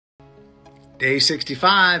Day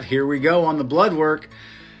 65, here we go on the blood work.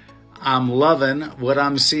 I'm loving what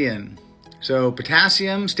I'm seeing. So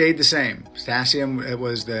potassium stayed the same. Potassium, it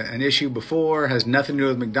was an issue before, has nothing to do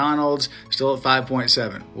with McDonald's, still at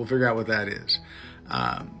 5.7. We'll figure out what that is.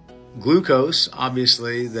 Glucose,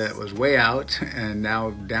 obviously, that was way out and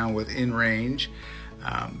now down within range.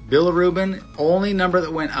 Bilirubin, only number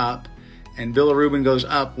that went up, and bilirubin goes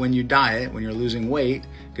up when you diet, when you're losing weight,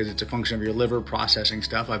 because it's a function of your liver processing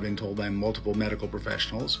stuff. I've been told by multiple medical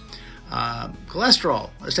professionals. Cholesterol,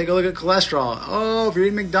 let's take a look at cholesterol. Oh, if you're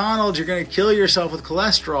eating McDonald's, you're going to kill yourself with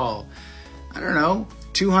cholesterol. I don't know,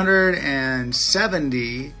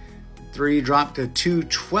 273 dropped to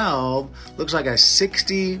 212, looks like a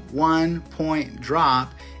 61-point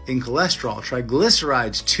drop in cholesterol.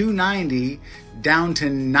 Triglycerides, 290 down to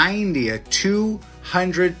 90, a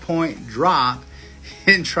 200-point drop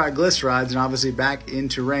in triglycerides, and obviously back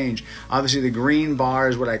into range. Obviously the green bar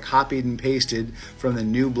is what I copied and pasted from the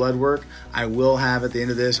new blood work. I will have at the end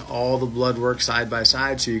of this all the blood work side by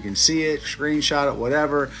side so you can see it, screenshot it,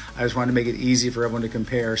 whatever. I just wanted to make it easy for everyone to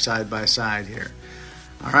compare side by side here.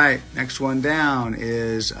 All right, next one down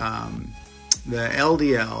is the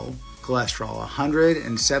LDL cholesterol,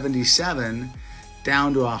 177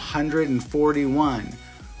 down to 141.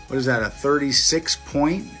 What is that, a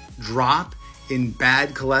 36-point drop in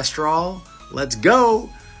bad cholesterol? Let's go.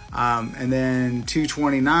 And then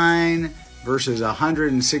 229 versus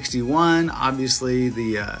 161. Obviously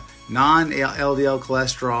the non-LDL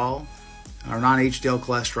cholesterol or non-HDL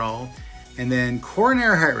cholesterol. And then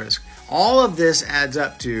coronary heart risk. All of this adds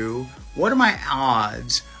up to, what are my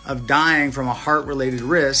odds of dying from a heart-related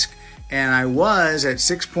risk? And I was at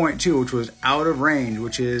 6.2, which was out of range,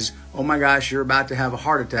 which is, oh my gosh, you're about to have a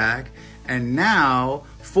heart attack. And now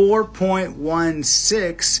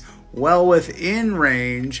 4.16, well within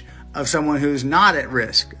range of someone who's not at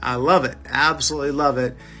risk. I love it, absolutely love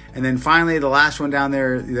it. And then finally, the last one down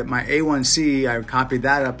there, that my A1C, I copied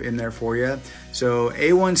that up in there for you. So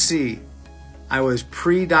A1C, I was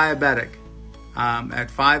pre-diabetic at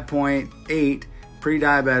 5.8,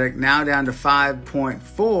 pre-diabetic, now down to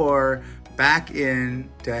 5.4, back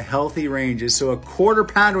into healthy ranges. So a quarter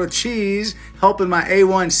pounder with cheese helping my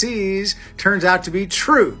A1Cs turns out to be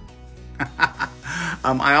true.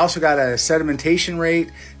 I also got a sedimentation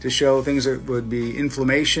rate to show things that would be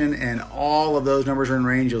inflammation, and all of those numbers are in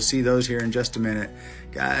range. You'll see those here in just a minute.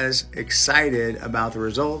 Guys, excited about the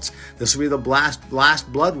results. This will be the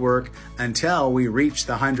last blood work until we reach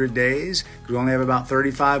the 100 days. We only have about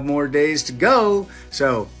 35 more days to go.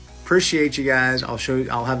 So appreciate you guys.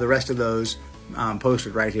 I'll have the rest of those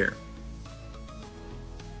posted right here.